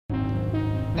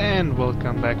And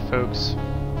welcome back, folks.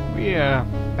 We are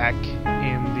back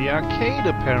in the arcade,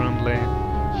 apparently,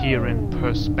 here in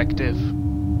Perspective.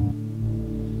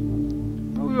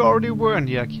 But we already were in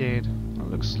the arcade. It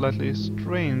looks slightly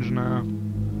strange now.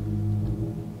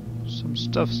 Some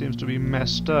stuff seems to be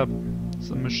messed up.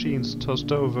 Some machines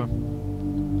tossed over.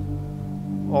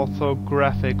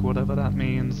 Orthographic, whatever that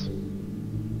means.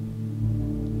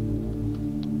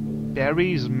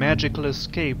 Barry's magical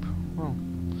escape. Well,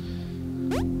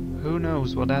 who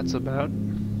knows what that's about.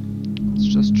 Let's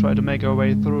just try to make our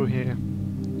way through here.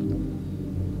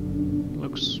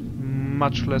 Looks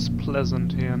much less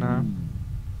pleasant here now.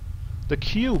 The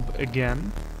cube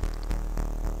again.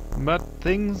 But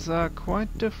things are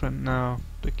quite different now.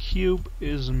 The cube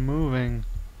is moving.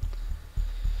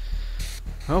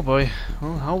 Oh boy,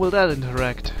 well, how will that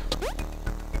interact?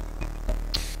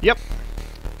 Yep!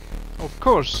 Of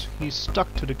course, he's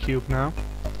stuck to the cube now.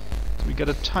 So we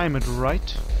gotta time it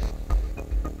right.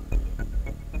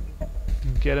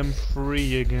 And get him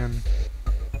free again.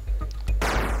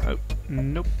 Oh,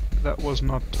 nope, that was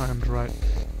not timed right.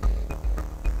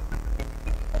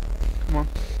 Come on.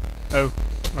 Oh,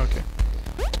 okay.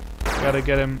 Gotta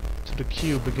get him to the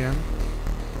cube again.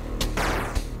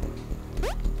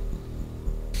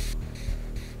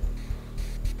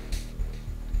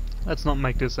 Let's not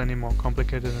make this any more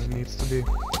complicated than it needs to be.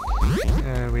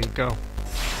 There we go.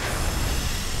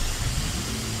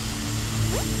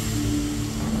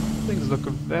 Things look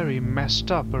very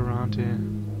messed up around here.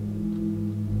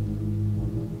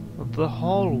 The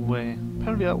hallway.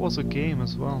 Apparently that was a game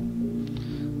as well.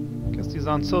 Guess these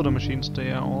aren't soda machines,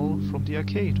 they are all from the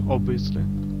arcade, obviously.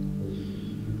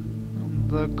 And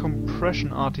the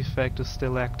compression artifact is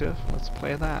still active. Let's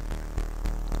play that.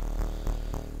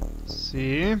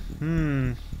 See?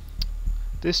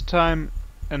 This time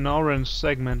an orange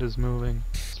segment is moving.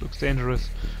 This looks dangerous.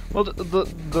 Well,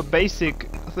 the basic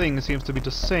thing seems to be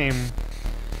the same.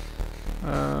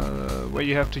 Where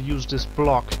you have to use this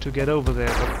block to get over there,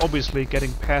 but obviously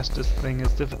getting past this thing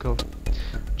is difficult.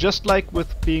 Just like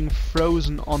with being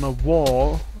frozen on a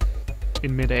wall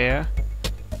in midair,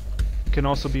 you can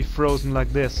also be frozen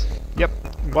like this. Yep,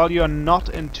 while you are not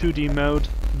in 2D mode,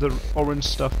 the orange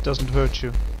stuff doesn't hurt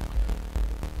you.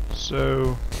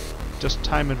 So, just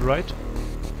time it right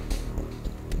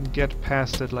and get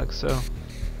past it like so.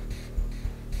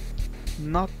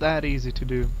 Not that easy to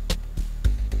do.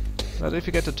 But if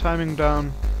you get the timing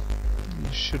down,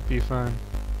 you should be fine.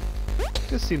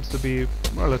 This seems to be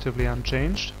relatively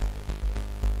unchanged.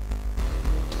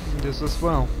 And this as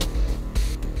well.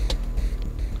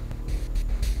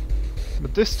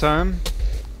 But this time...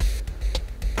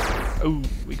 oh,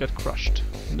 we got crushed.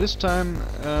 And this time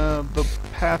the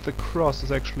path across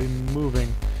is actually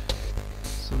moving.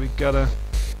 So we gotta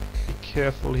be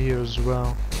careful here as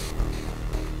well.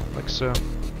 Like so.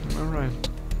 Alright.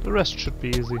 The rest should be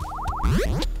easy.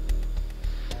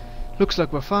 Looks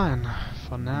like we're fine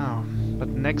for now. But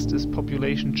next is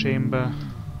population chamber.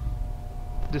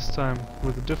 This time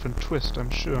with a different twist, I'm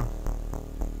sure.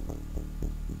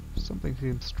 Something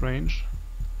seems strange.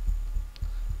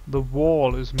 The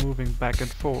wall is moving back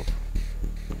and forth.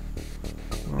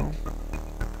 Well.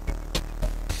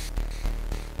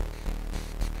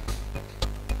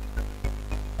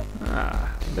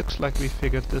 Looks like we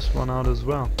figured this one out as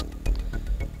well.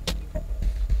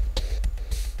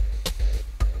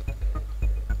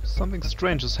 Something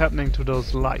strange is happening to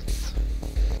those lights.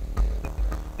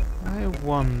 I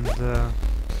wonder...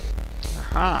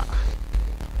 aha!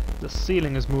 The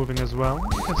ceiling is moving as well.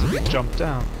 You can simply jump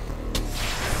down.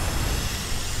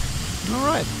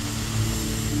 Alright.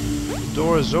 The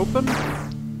door is open.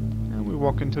 And we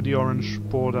walk into the orange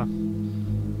border.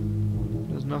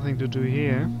 There's nothing to do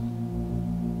here.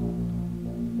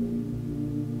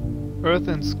 Earth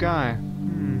and sky.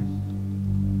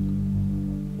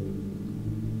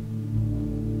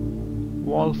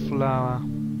 Wallflower.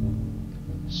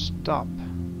 Stop.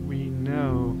 We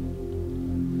know.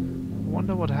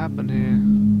 Wonder what happened here.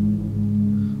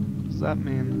 What does that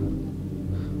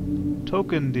mean?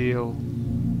 Token deal.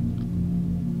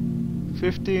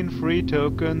 15 free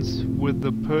tokens with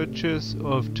the purchase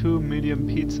of 2 medium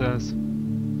pizzas.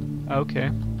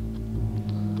 Okay.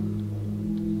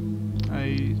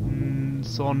 I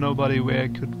saw nobody where I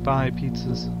could buy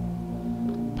pizzas.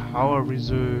 Power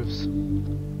reserves.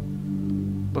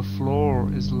 The floor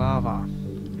is lava.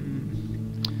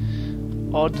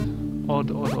 Odd,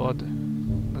 odd, odd, odd.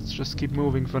 Let's just keep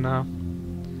moving for now.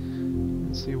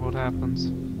 And see what happens.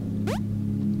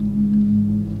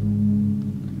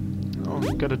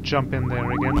 Oh, gotta jump in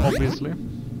there again, obviously.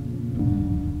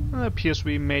 It appears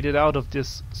we made it out of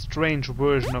this strange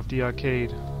version of the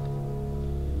arcade.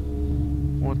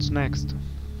 What's next?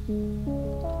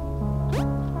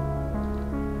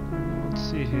 Let's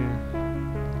see here.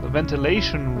 The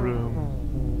ventilation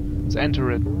room. Let's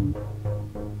enter it.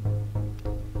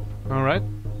 Alright.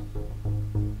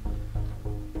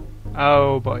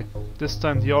 Oh boy. This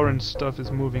time the orange stuff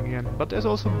is moving again. But there's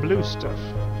also blue stuff.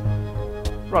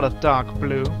 Rather dark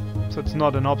blue. So it's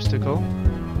not an obstacle.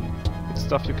 It's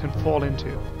stuff you can fall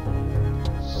into.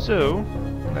 So,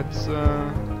 let's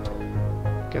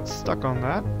get stuck on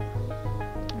that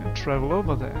and travel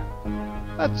over there.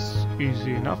 That's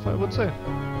easy enough, I would say.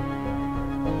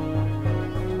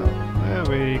 Oh, there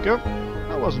we go.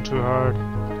 That wasn't too hard.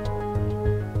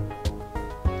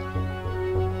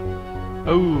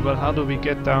 Oh, but how do we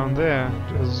get down there?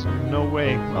 There's no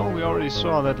way. Well, we already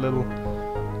saw that little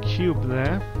cube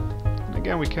there. And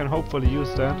again, we can hopefully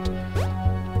use that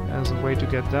as a way to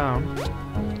get down.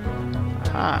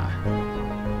 Aha!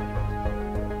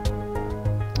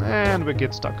 And we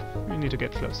get stuck. We need to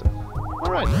get closer.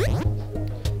 Alright.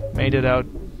 Made it out.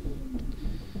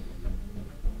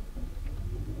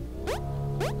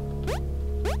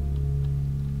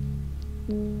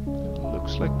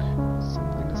 Looks like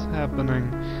something is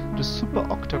happening. The Super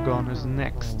Octagon is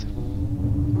next.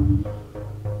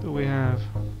 What do we have?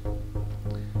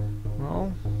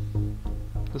 Well,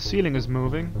 the ceiling is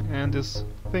moving and this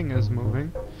thing is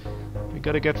moving. We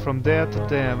gotta get from there to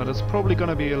there, but it's probably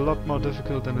gonna be a lot more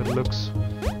difficult than it looks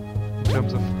in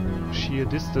terms of sheer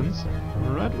distance.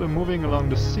 Alright, we're moving along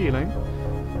the ceiling.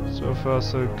 So far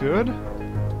so good.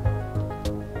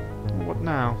 What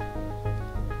now?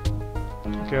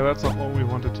 Okay, that's not what we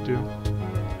wanted to do.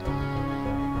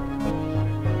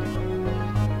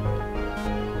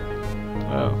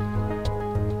 Oh.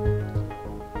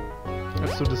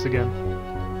 Let's do this again.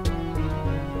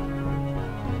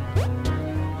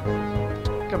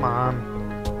 Come on.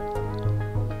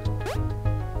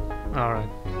 Alright.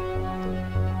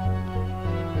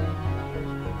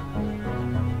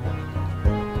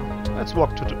 Let's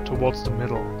walk towards the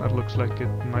middle. That looks like it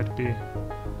might be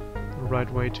the right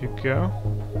way to go.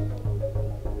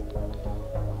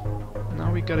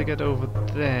 Now we gotta get over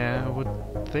there, I would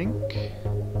think.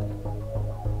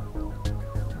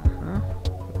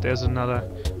 But there's another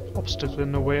obstacle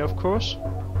in the way, of course.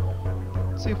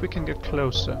 Let's see if we can get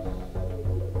closer.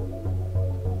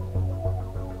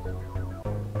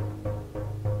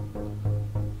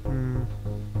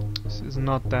 This is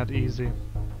not that easy.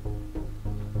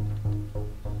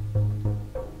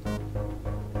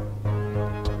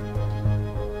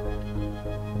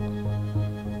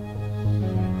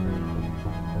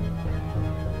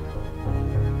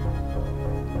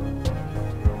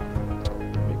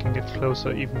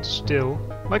 Closer even still,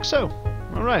 like so.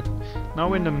 Alright, now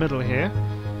we're in the middle here.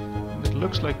 And it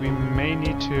looks like we may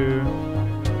need to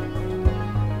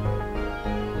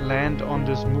land on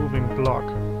this moving block.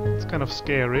 It's kind of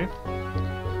scary.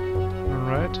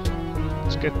 Alright,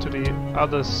 let's get to the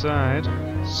other side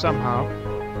somehow.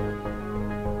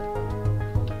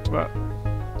 Well,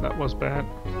 that was bad.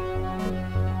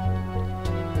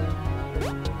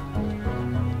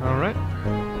 Alright.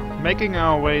 Making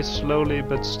our way slowly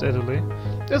but steadily.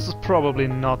 This is probably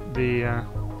not the...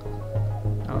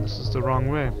 oh, this is the wrong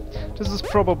way. This is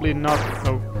probably not...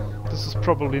 oh, this is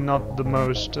probably not the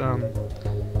most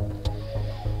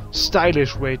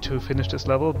stylish way to finish this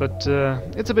level, but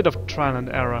it's a bit of trial and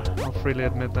error. I'll freely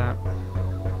admit that.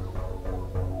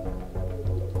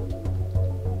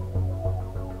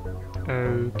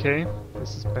 Okay,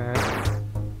 this is bad.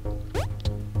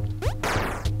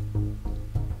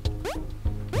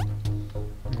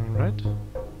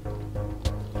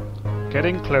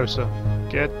 Getting closer.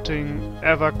 Getting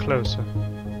ever closer.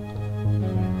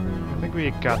 I think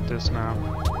we got this now.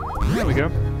 There we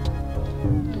go.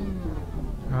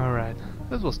 Alright.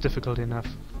 This was difficult enough.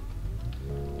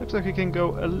 Looks like we can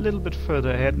go a little bit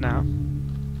further ahead now.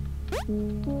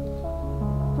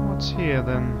 What's here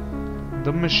then?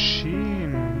 The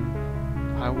machine.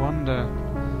 I wonder.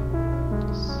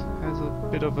 This has a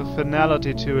bit of a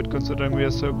finality to it, considering we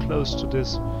are so close to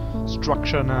this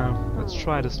structure now. Let's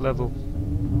try this level.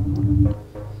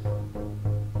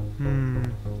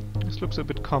 This looks a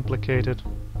bit complicated.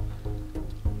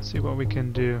 Let's see what we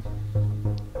can do.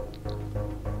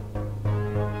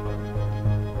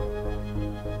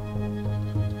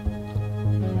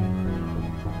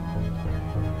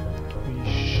 We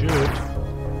should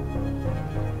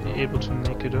be able to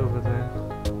make it over there.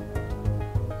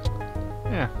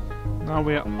 Yeah. Now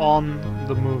we are on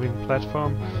the moving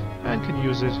platform and can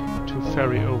use it to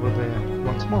ferry over there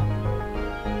once more.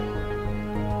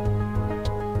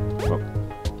 Oh.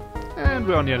 And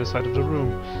we're on the other side of the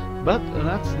room. But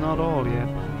that's not all yet.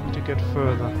 We need to get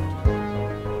further.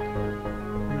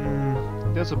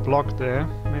 There's a block there.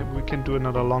 Maybe we can do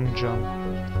another long jump.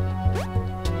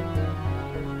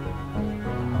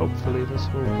 Hopefully this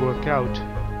will work out.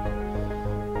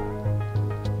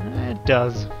 It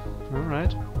does.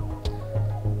 Alright.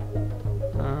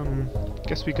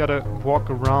 Guess we gotta walk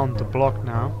around the block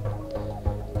now.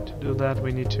 To do that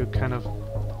we need to kind of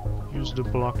use the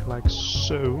block like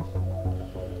so.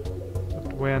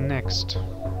 But where next?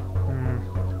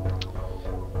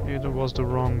 It was the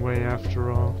wrong way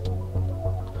after all.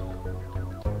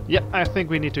 Yeah, I think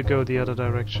we need to go the other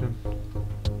direction.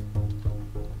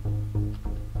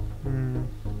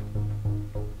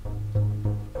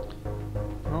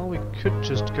 Well, we could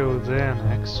just go there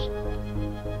next.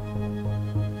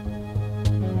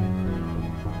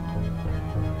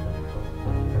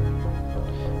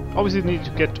 Obviously need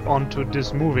to get onto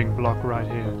this moving block right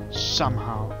here,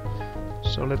 somehow.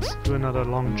 So let's do another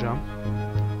long jump.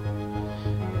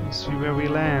 And see where we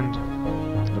land.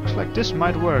 Looks like this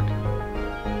might work.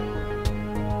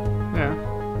 Yeah.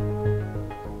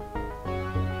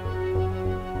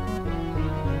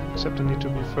 Except I need to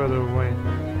be further away.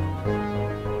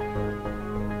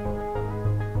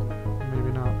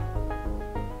 Maybe not.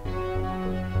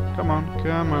 Come on,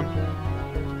 come on.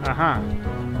 Aha!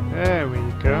 There we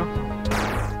go.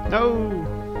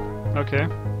 No! Okay.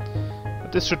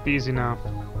 But this should be easy now.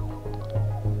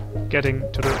 Getting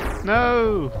to the...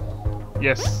 No!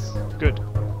 Yes! Good.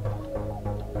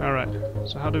 Alright.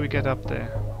 So how do we get up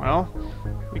there? Well,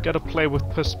 we gotta play with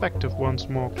perspective once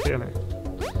more, clearly.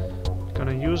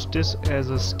 Gonna use this as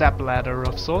a step ladder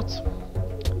of sorts.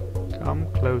 Come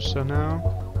closer now.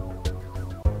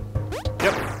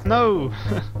 Yep! No!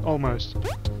 Almost.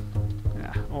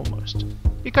 Yeah, almost.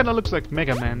 He kinda looks like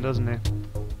Mega Man, doesn't he?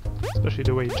 Especially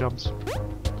the way he jumps.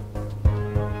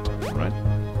 Alright.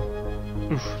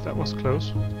 Oof, that was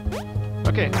close.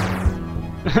 Okay.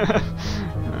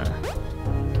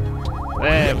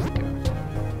 There we go.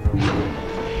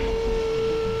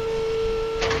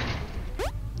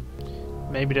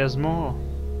 Maybe there's more.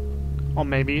 Or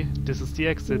maybe this is the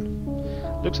exit.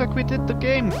 Looks like we did the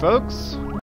game, folks.